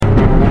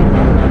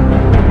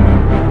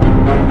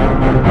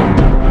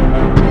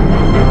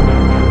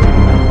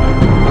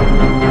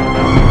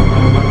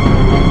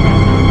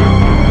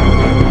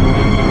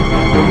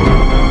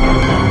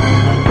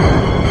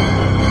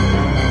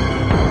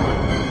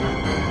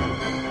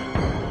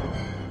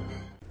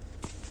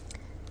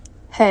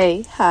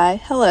Hey,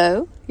 hi,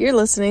 hello. You're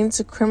listening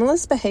to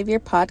Criminalist Behavior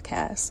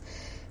Podcast.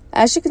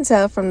 As you can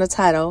tell from the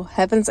title,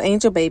 Heaven's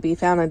Angel Baby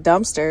Found in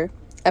Dumpster,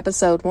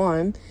 Episode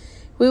 1,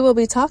 we will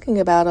be talking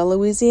about a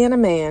Louisiana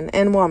man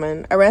and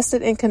woman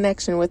arrested in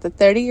connection with a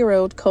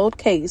 30-year-old cold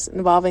case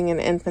involving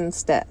an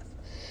infant's death.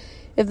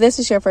 If this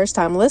is your first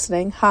time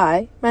listening,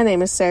 hi, my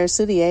name is Sarah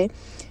Soudier,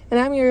 and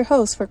I'm your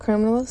host for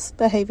Criminalist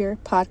Behavior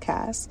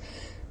Podcast.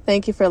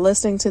 Thank you for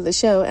listening to the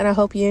show, and I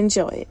hope you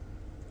enjoy it.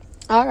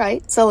 All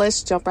right, so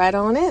let's jump right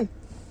on in.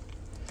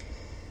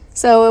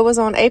 So it was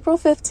on April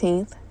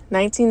 15th,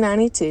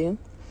 1992,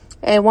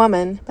 a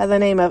woman by the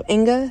name of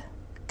Inga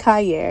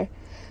Kayer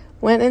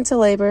went into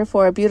labor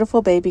for a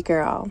beautiful baby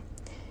girl.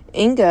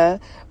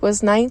 Inga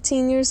was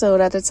 19 years old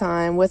at the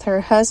time with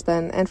her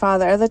husband and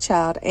father of the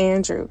child,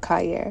 Andrew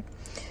Kayer.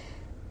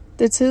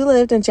 The two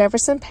lived in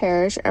Jefferson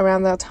Parish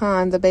around the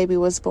time the baby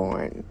was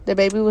born. The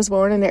baby was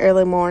born in the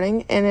early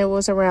morning, and it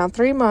was around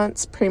 3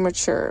 months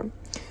premature.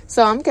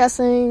 So I'm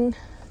guessing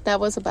that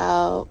was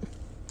about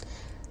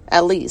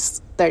at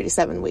least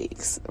 37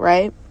 weeks,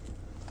 right?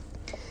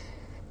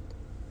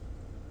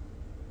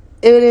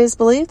 It is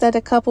believed that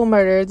the couple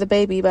murdered the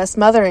baby by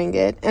smothering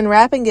it and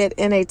wrapping it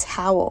in a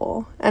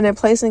towel and then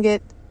placing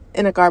it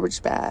in a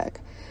garbage bag.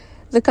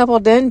 The couple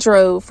then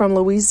drove from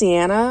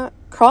Louisiana,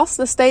 crossed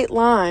the state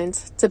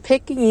lines to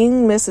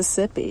Picayune,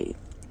 Mississippi.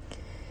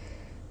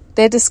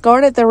 They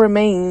discarded the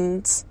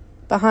remains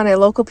behind a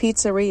local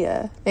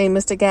pizzeria named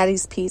Mr.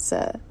 Gaddy's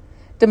Pizza.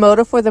 The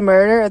motive for the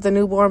murder of the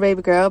newborn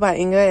baby girl by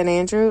Inga and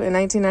Andrew in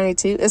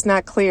 1992 is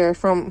not clear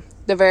from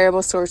the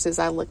variable sources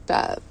I looked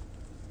up.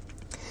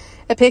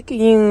 A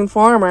Picayune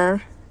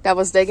farmer that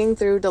was digging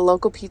through the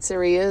local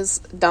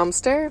pizzeria's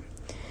dumpster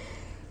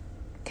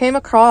came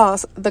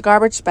across the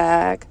garbage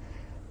bag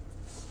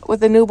with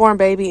the newborn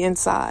baby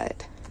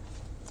inside.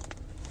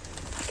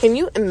 Can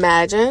you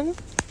imagine?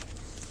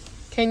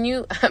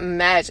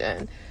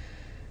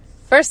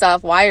 First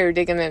off, why are you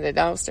digging in the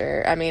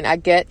dumpster? I mean, I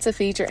get to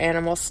feed your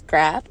animal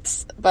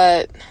scraps,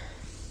 but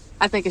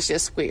I think it's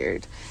just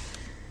weird.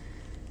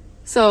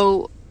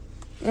 So,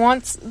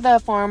 once the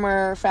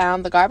farmer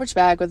found the garbage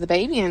bag with the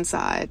baby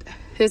inside,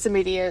 his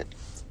immediate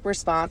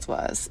response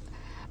was,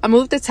 I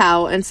moved the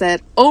towel and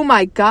said, "Oh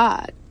my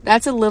God,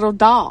 that's a little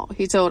doll,"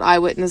 he told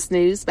Eyewitness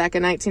News back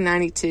in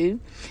 1992.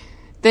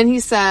 Then he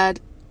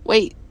said,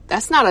 "Wait,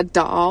 that's not a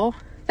doll.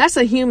 That's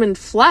a human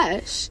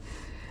flesh."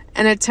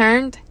 And it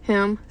turned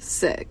him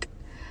sick.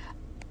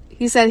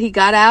 He said he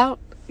got out,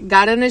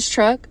 got in his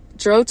truck,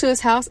 drove to his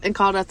house, and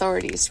called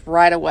authorities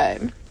right away.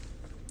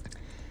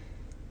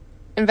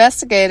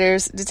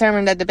 Investigators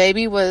determined that the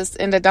baby was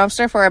in the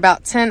dumpster for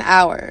about 10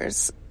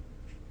 hours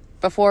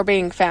before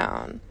being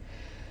found.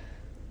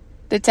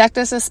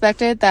 Detectives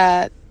suspected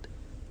that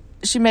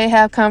she may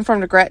have come from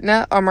the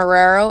Gretna or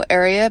Marrero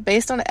area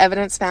based on the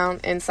evidence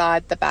found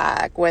inside the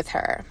bag with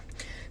her.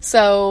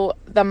 So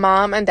the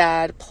mom and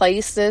dad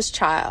placed this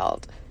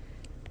child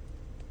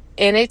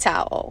in a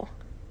towel,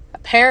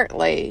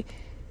 apparently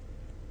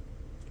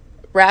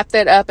wrapped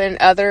it up in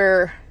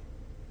other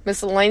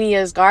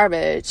miscellaneous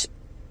garbage,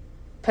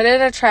 put it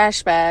in a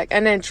trash bag,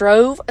 and then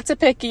drove to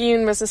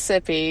Picayune,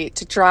 Mississippi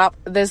to drop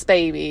this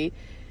baby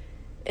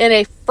in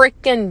a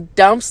freaking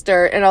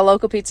dumpster in a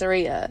local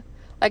pizzeria.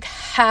 Like,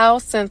 how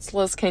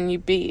senseless can you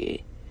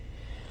be?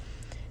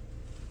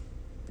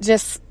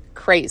 Just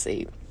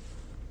crazy.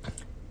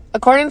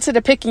 According to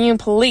the Picayune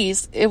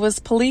police, it was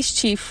Police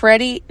Chief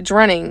Freddie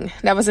Drunning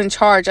that was in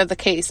charge of the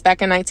case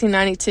back in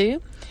 1992.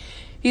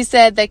 He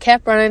said they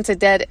kept running to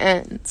dead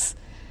ends,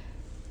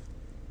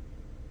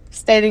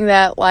 stating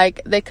that,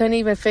 they couldn't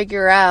even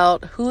figure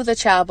out who the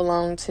child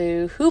belonged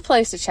to, who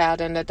placed the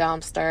child in the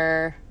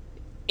dumpster,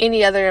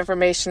 any other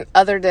information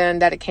other than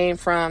that it came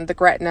from the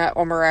Gretna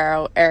or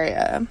Marrero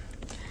area.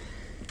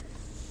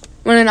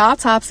 When an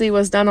autopsy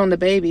was done on the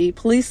baby,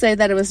 police say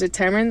that it was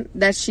determined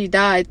that she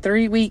died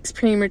 3 weeks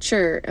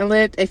premature and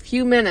lived a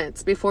few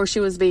minutes before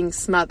she was being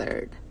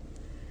smothered.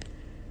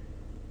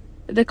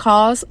 The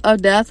cause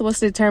of death was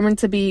determined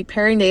to be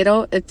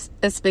perinatal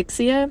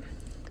asphyxia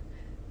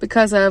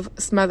because of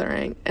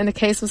smothering, and the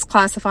case was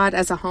classified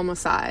as a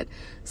homicide.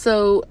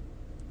 So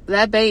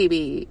that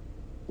baby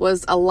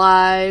was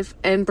alive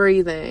and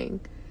breathing.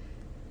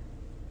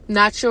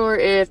 Not sure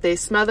if they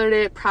smothered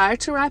it prior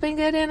to wrapping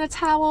it in a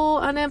towel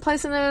and then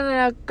placing it in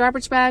a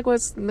garbage bag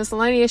with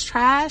miscellaneous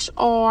trash,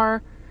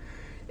 or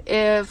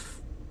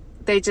if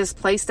they just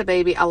placed the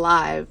baby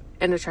alive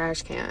in a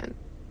trash can.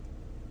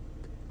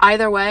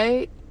 Either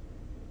way,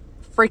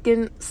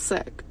 freaking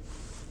sick.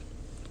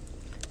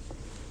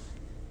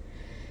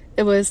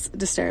 It was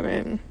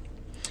disturbing.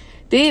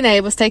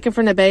 DNA was taken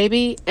from the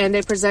baby and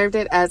they preserved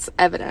it as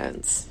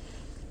evidence.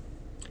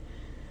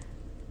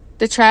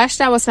 The trash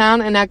that was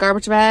found in that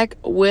garbage bag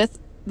with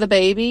the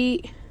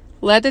baby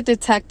led the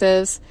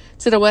detectives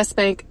to the West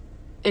Bank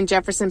in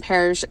Jefferson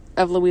Parish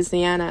of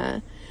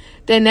Louisiana.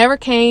 They never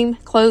came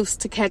close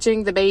to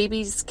catching the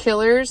baby's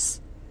killers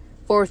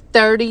for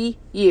 30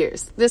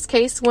 years. This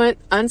case went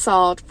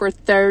unsolved for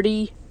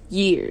 30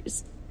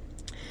 years.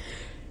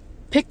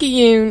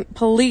 Picayune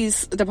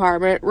Police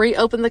Department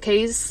reopened the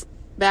case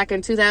back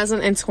in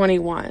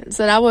 2021.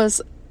 So that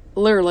was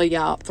literally,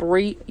 y'all,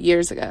 3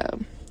 years ago.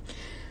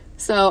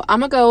 So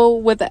I'm going to go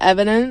with the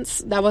evidence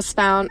that was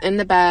found in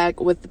the bag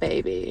with the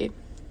baby.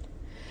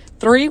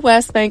 3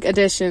 West Bank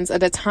editions of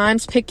the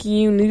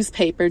Times-Picayune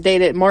newspaper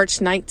dated March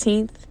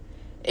 19th,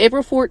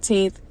 April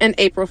 14th, and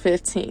April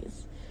 15th.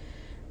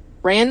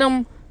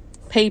 Random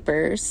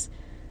papers,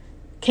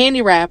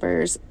 candy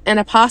wrappers, and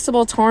a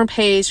possible torn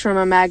page from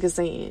a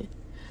magazine.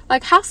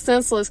 Like, how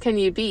senseless can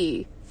you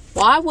be?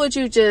 Why would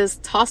you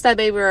just toss that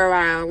baby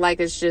around like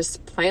it's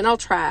just plain old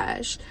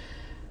trash?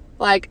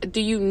 Like,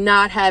 do you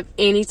not have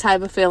any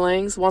type of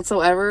feelings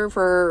whatsoever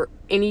for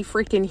any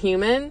freaking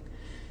human?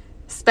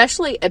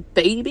 Especially a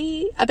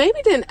baby? A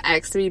baby didn't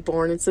ask to be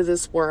born into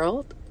this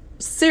world.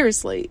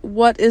 Seriously,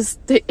 what is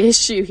the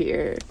issue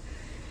here?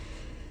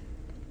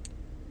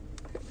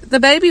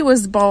 The baby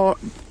was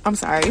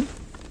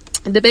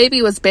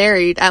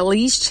buried at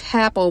Lee's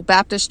Chapel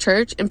Baptist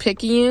Church in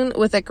Picayune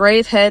with a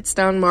grave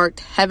headstone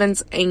marked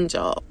Heaven's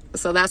Angel.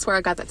 So that's where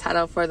I got the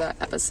title for the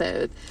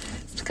episode.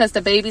 Because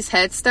the baby's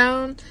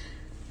headstone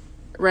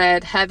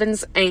read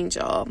Heaven's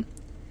Angel.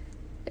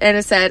 And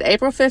it said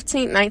April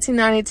 15th,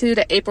 1992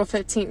 to April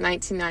 15th,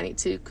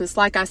 1992. Because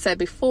like I said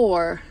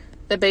before,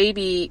 the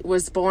baby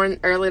was born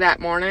early that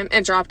morning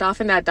and dropped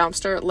off in that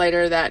dumpster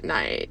later that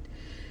night.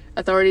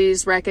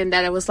 Authorities reckon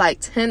that it was like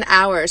 10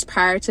 hours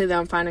prior to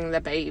them finding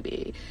the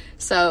baby.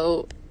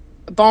 So,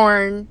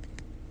 born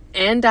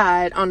and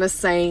died on the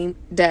same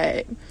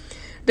day.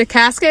 The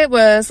casket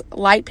was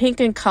light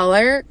pink in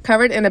color,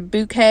 covered in a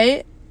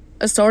bouquet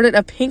assorted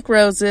of pink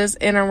roses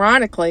and,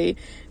 ironically,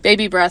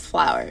 baby breath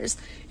flowers.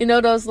 You know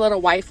those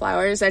little white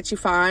flowers that you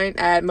find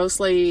at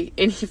mostly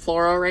any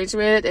floral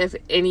arrangement? If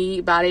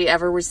anybody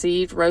ever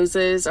received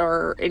roses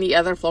or any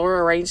other floral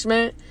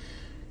arrangement,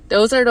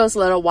 those are those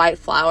little white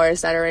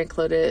flowers that are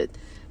included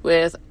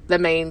with the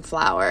main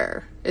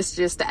flower. It's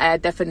just to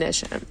add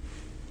definition.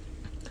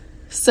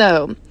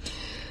 So,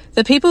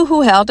 the people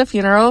who held the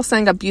funeral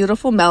sang a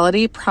beautiful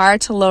melody prior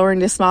to lowering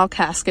the small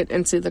casket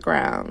into the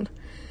ground.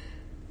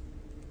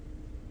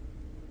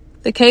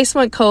 The case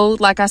went cold,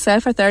 like I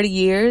said, for 30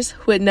 years,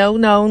 with no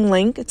known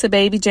link to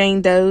baby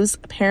Jane Doe's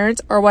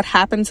parents or what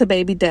happened to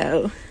baby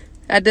Doe.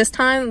 At this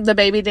time, the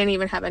baby didn't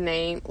even have a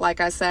name.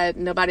 Like I said,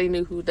 nobody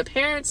knew who the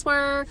parents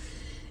were.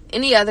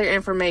 Any other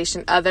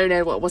information other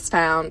than what was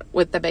found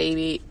with the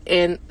baby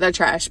in the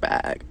trash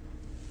bag.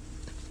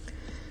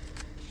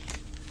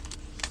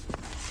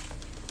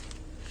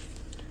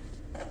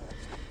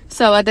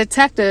 So a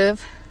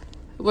detective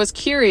was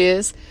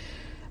curious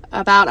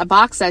about a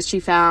box that she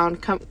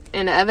found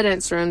in the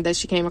evidence room that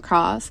she came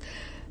across.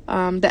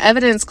 The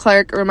evidence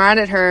clerk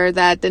reminded her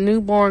that the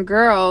newborn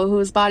girl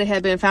whose body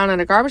had been found in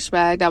a garbage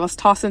bag that was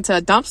tossed into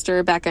a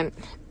dumpster back in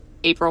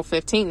April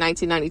 15,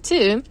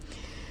 1992,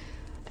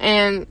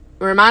 and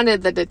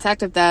reminded the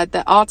detective that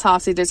the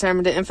autopsy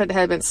determined the infant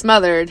had been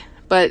smothered,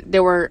 but they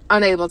were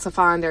unable to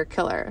find their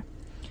killer.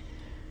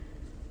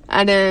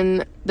 And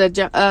then the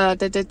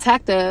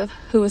detective,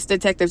 who was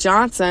Detective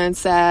Johnson,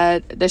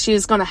 said that she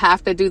was going to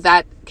have to do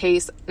that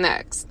case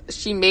next.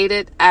 She made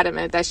it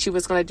adamant that she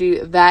was going to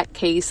do that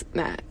case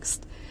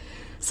next.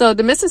 So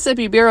the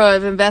Mississippi Bureau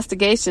of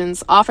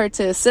Investigations offered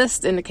to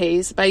assist in the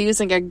case by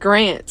using a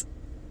grant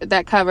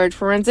that covered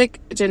forensic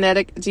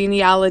genetic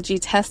genealogy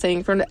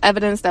testing from the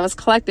evidence that was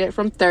collected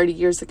from 30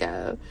 years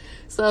ago.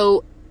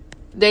 So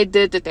they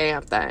did the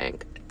damn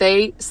thing.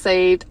 They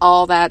saved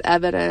all that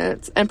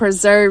evidence and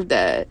preserved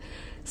it.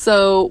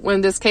 So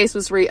when this case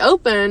was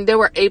reopened, they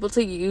were able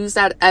to use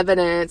that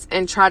evidence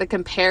and try to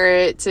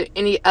compare it to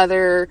any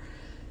other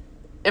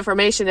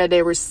information that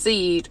they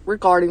received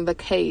regarding the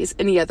case,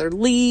 any other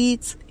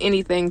leads,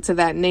 anything to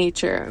that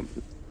nature.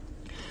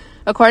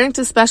 According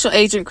to Special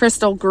Agent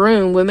Crystal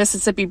Groom with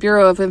Mississippi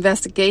Bureau of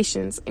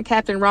Investigations and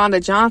Captain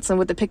Rhonda Johnson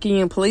with the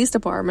Picayune Police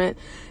Department,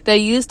 they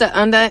used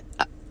the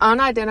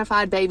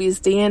unidentified baby's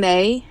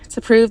DNA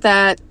to prove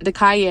that the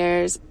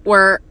Cayers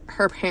were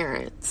her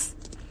parents.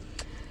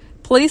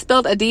 Police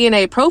built a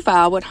DNA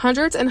profile with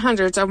hundreds and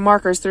hundreds of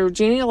markers through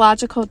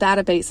genealogical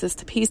databases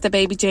to piece the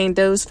baby Jane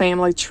Doe's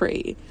family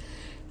tree.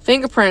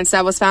 Fingerprints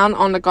that was found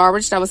on the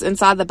garbage that was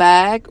inside the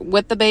bag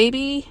with the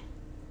baby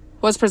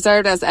was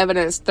preserved as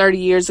evidence 30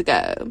 years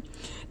ago.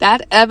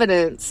 That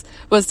evidence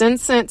was then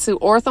sent to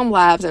Ortham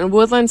Labs in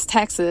Woodlands,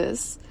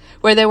 Texas,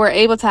 where they were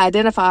able to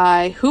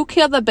identify who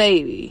killed the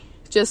baby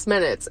just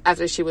minutes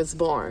after she was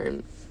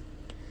born.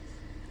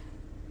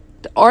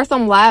 The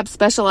Ortham Lab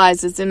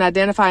specializes in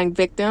identifying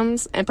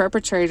victims and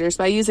perpetrators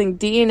by using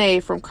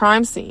DNA from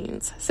crime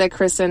scenes, said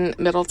Kristen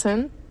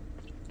Middleton.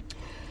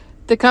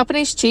 The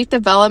company's chief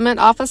development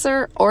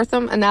officer,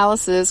 Ortham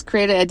Analysis,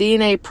 created a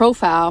DNA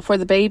profile for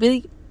the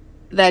baby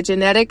that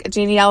genetic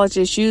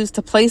genealogists used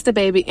to place the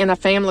baby in a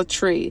family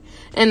tree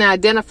and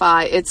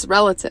identify its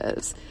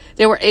relatives.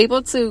 They were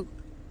able to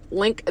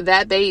link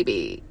that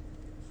baby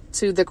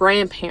to the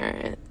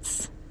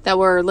grandparents that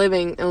were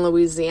living in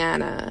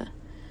Louisiana.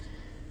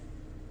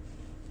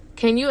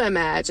 Can you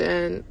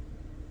imagine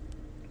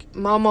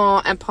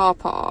Mama and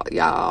Papa,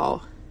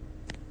 y'all,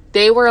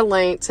 they were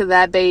linked to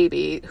that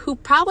baby who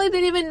probably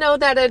didn't even know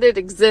that it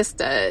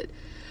existed.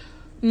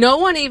 No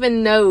one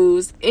even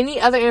knows any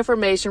other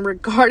information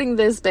regarding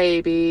this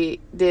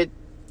baby. Did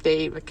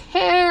they even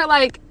care?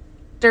 Like,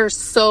 there's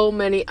so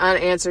many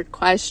unanswered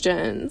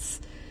questions.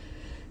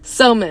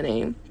 So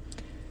many.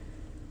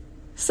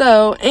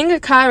 So, Inga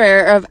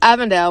Kyrer of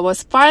Avondale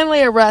was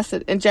finally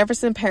arrested in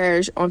Jefferson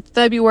Parish on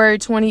February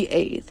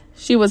 28th.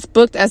 She was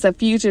booked as a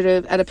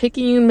fugitive at a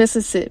Picayune,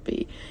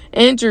 Mississippi.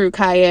 Andrew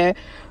Kyrer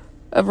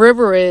of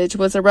River Ridge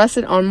was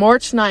arrested on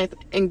March 9th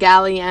in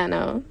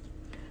Galliano.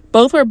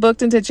 Both were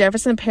booked into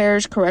Jefferson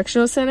Parish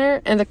Correctional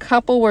Center, and the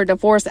couple were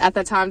divorced at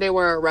the time they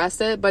were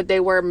arrested, but they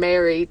were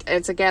married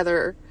and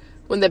together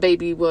when the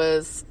baby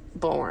was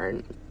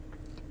born.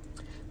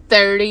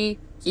 30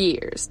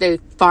 years. They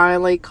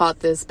finally caught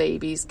this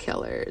baby's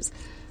killers.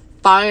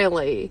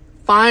 Finally.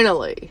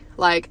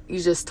 Like, you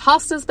just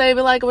tossed this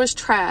baby like it was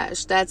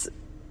trash. That's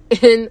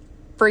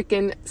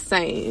freaking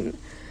insane.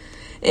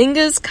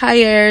 Inga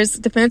Kyer's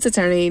defense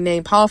attorney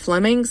named Paul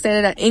Fleming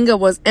stated that Inga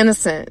was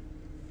innocent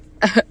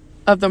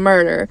of the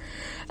murder,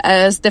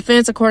 as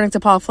defense, according to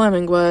Paul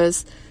Fleming,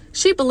 was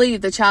she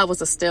believed the child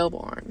was a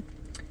stillborn.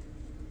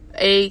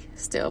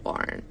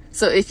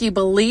 So if you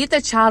believe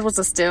the child was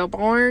a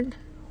stillborn,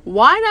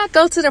 why not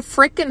go to the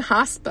freaking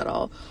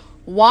hospital?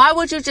 Why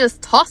would you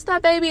just toss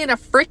that baby in a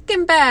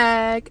freaking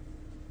bag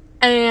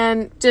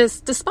and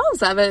just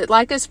dispose of it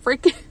like it's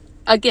freaking,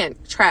 again,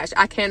 trash?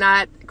 I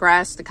cannot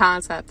grasp the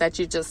concept that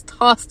you just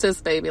tossed this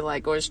baby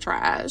like it was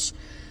trash.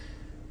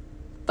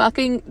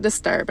 Fucking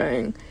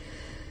disturbing.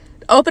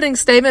 Opening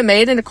statement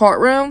made in the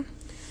courtroom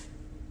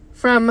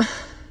from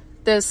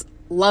this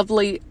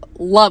lovely,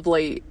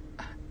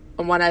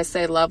 and when I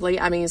say lovely,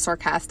 I mean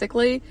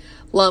sarcastically,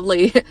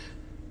 lovely,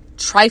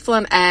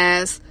 trifling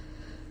ass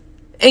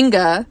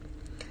Inga,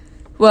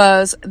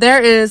 was,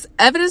 there is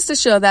evidence to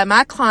show that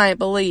my client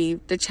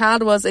believed the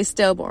child was a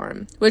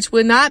stillborn, which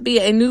would not be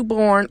a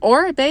newborn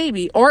or a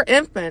baby or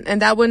infant,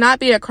 and that would not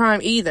be a crime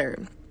either.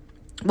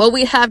 What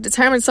we have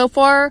determined so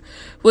far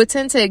would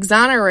tend to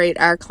exonerate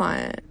our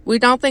client. We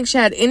don't think she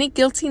had any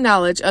guilty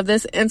knowledge of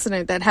this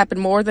incident that happened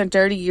more than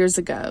 30 years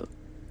ago.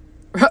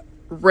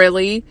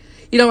 Really?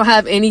 You don't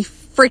have any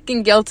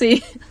freaking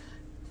guilty?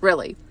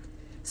 Really?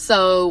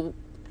 So,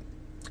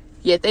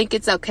 you think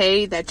it's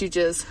okay that you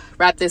just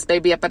wrap this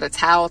baby up in a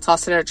towel,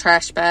 toss it in a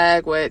trash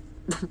bag with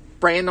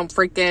random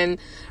freaking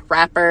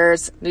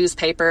wrappers,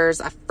 newspapers,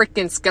 a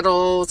freaking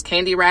Skittles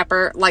candy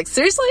wrapper? Like,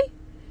 seriously?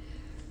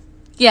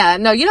 Yeah,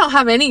 no, you don't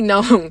have any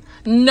known.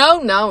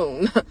 Not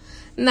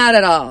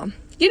at all.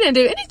 You didn't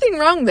do anything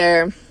wrong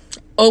there.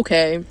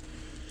 Okay.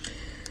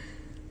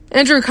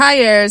 Andrew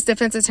Kyer's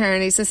defense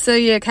attorney,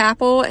 Cecilia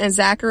Capel, and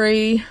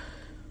Zachary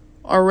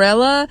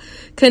Orella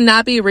could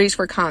not be reached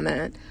for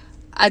comment.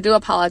 I do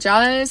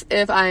apologize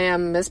if I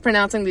am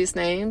mispronouncing these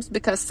names,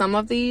 because some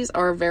of these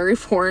are very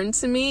foreign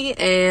to me,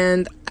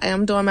 and I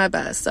am doing my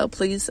best, so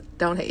please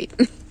don't hate.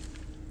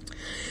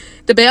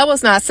 The bail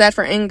was not set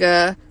for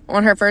Inga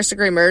on her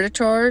first-degree murder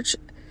charge,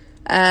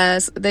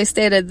 as they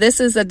stated, this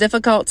is a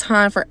difficult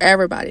time for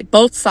everybody,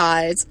 both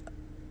sides,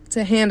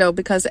 to handle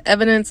because the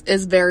evidence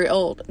is very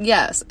old.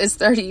 Yes, it's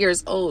 30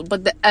 years old,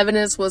 but the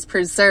evidence was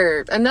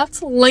preserved enough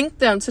to link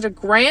them to the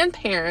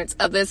grandparents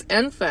of this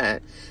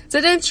infant,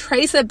 to then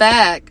trace it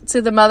back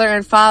to the mother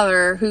and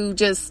father who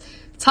just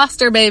tossed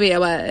their baby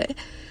away.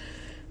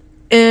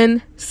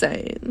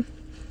 Insane.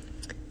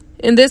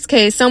 In this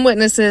case, some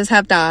witnesses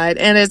have died,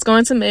 and it's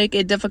going to make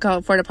it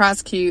difficult for the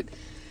prosecute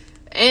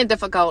and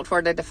difficult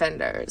for the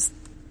defenders.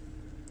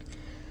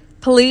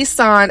 Police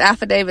signed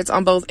affidavits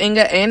on both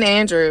Inga and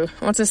Andrew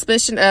on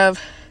suspicion of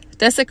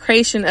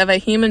desecration of a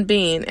human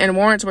being, and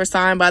warrants were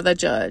signed by the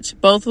judge.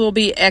 Both will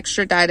be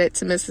extradited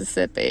to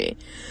Mississippi.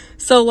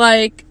 So,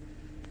 like,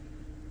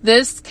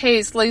 this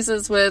case leaves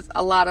us with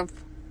a lot of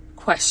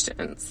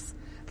questions.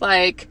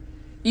 Like,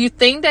 you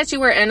think that you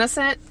were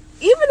innocent?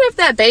 Even if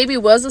that baby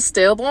was a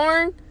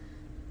stillborn,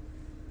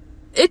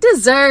 it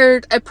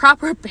deserved a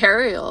proper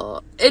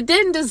burial. It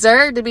didn't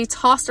deserve to be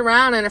tossed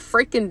around in a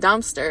freaking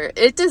dumpster.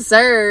 It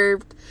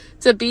deserved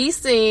to be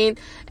seen,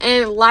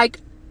 and like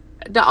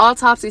the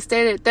autopsy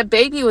stated, the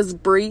baby was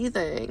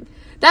breathing.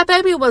 That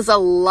baby was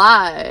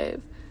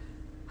alive.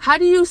 How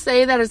do you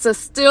say that it's a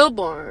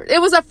stillborn? It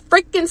was a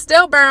freaking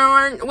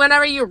stillborn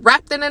whenever you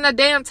wrapped it in a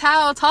damn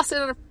towel, tossed it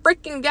in a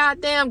freaking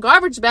goddamn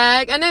garbage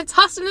bag, and then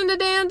tossed it in the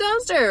damn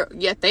dumpster.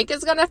 You think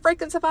it's gonna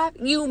freaking survive?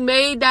 You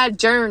made that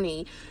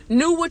journey,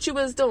 knew what you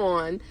was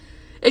doing.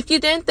 If you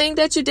didn't think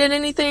that you did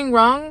anything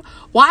wrong,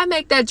 why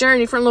make that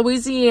journey from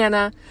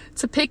Louisiana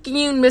to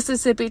Picayune,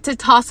 Mississippi to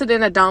toss it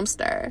in a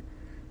dumpster?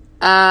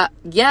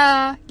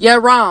 Yeah,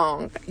 you're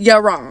wrong.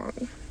 You're wrong.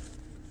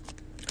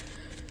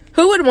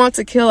 Who would want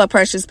to kill a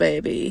precious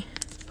baby?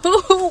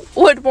 Who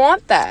would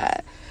want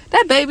that?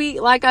 That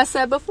baby, like I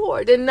said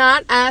before, did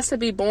not ask to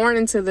be born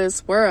into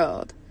this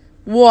world.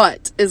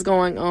 What is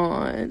going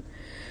on?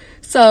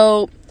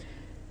 So,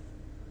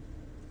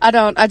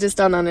 I just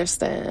don't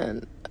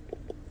understand.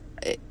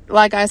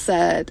 Like I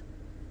said,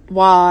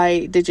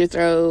 why did you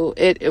throw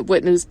it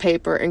with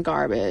newspaper and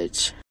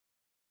garbage?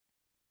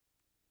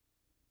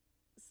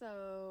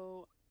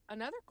 So,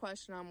 another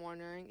question I'm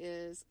wondering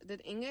is,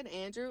 did Inga and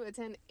Andrew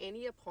attend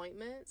any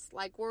appointments?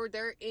 Like, were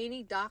there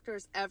any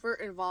doctors ever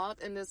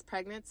involved in this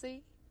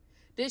pregnancy?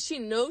 Did she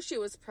know she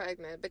was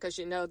pregnant? Because,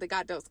 they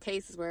got those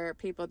cases where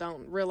people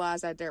don't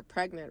realize that they're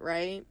pregnant,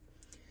 right?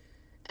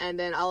 And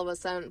then all of a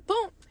sudden,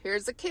 boom,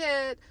 here's a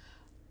kid.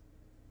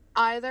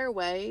 Either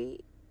way,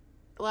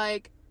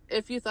 like,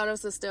 if you thought it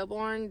was a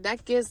stillborn,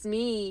 that gives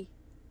me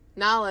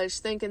knowledge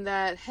thinking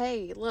that,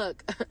 hey,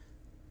 look,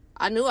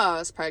 I knew I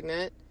was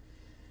pregnant.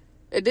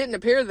 It didn't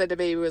appear that the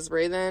baby was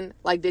breathing.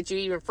 Like, did you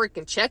even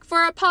freaking check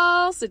for a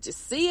pulse? Did you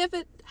see if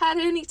it had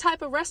any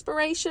type of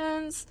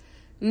respirations?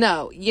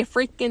 No, you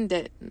freaking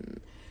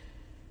didn't.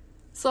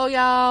 So,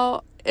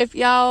 y'all, if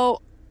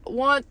y'all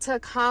want to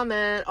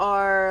comment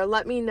or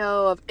let me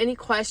know of any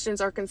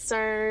questions or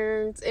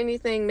concerns,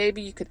 anything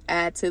maybe you could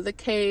add to the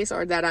case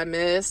or that I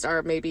missed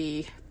or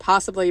maybe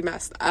possibly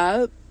messed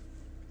up,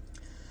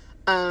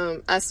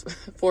 as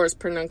far as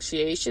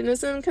pronunciation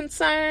is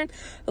concerned,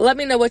 let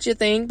me know what you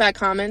think by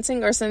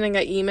commenting or sending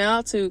an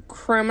email to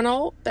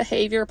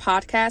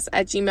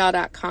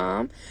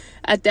criminalbehaviorpodcast@gmail.com.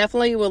 I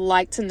definitely would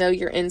like to know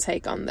your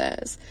intake on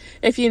this.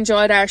 If you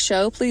enjoyed our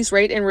show, please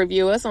rate and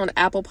review us on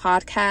Apple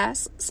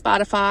Podcasts,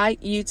 Spotify,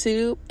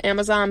 YouTube,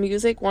 Amazon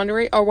Music,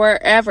 Wondery, or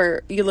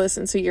wherever you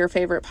listen to your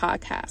favorite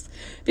podcast.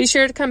 Be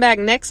sure to come back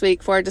next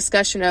week for a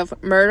discussion of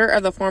murder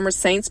of the former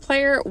Saints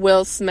player,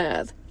 Will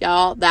Smith.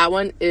 Y'all, that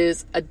one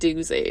is a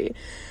doozy.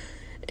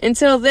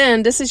 Until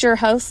then, this is your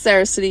host,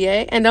 Sarah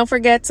Soudier, and don't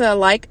forget to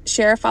like,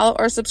 share, follow,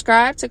 or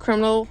subscribe to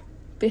Criminal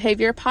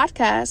Behavior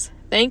Podcast.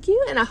 Thank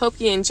you, and I hope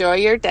you enjoy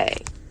your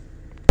day.